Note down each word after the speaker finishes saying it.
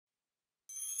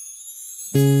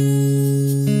I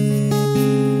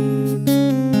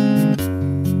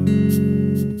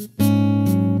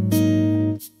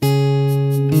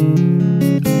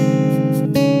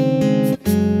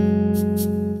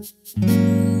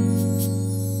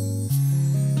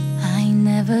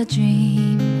never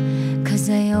dream, 'cause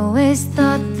I always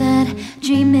thought that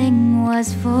dreaming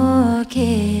was for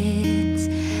kids,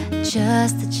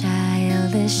 just a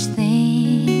childish thing.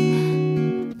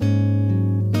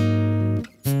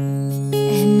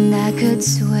 And I could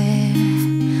swear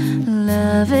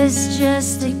love is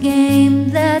just a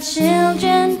game that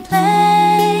children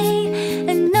play,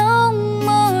 and no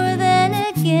more than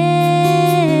a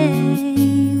game.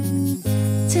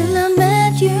 Till I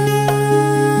met you,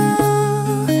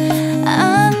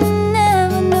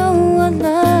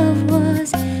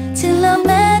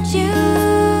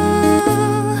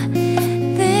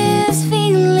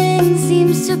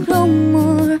 to grow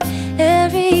more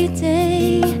every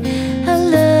day. I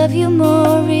love you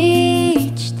more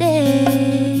each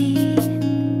day.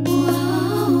 Whoa.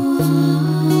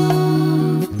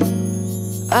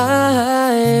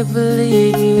 I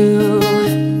believe you.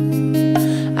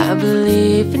 I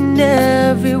believe in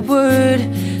every word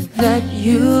that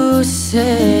you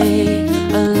say.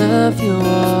 I love you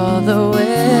all the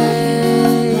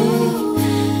way.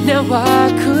 Now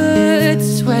I could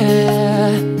swear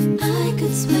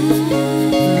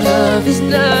love is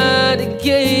not a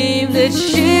game that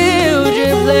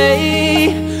children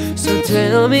play. So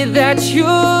tell me that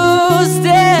you'll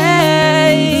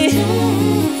stay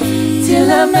till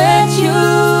I met you.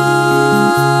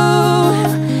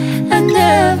 I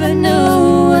never knew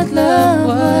what love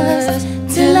was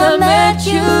till I met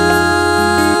you.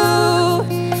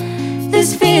 This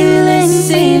feeling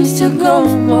seems to grow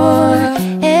more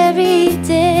every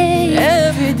day.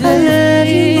 Every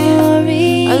day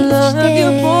I love you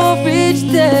more each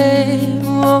day.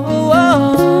 Whoa,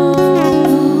 whoa.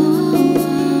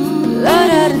 La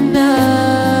da da da.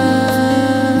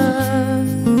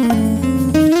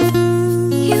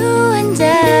 You and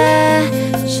I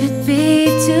should be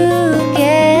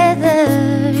together.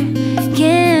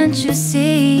 Can't you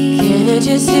see? Can't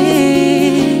you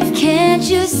see? Can't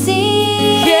you see?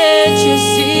 Can't you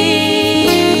see?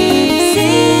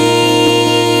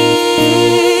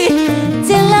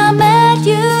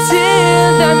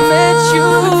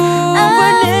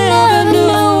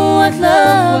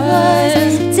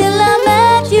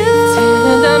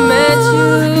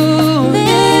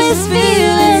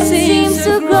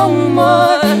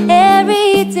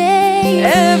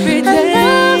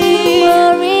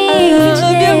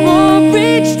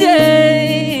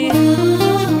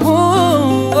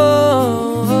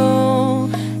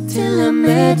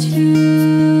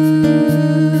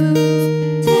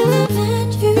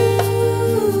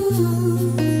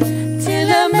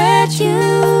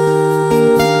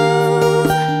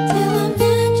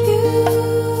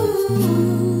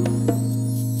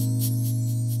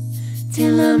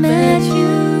 Till I met you.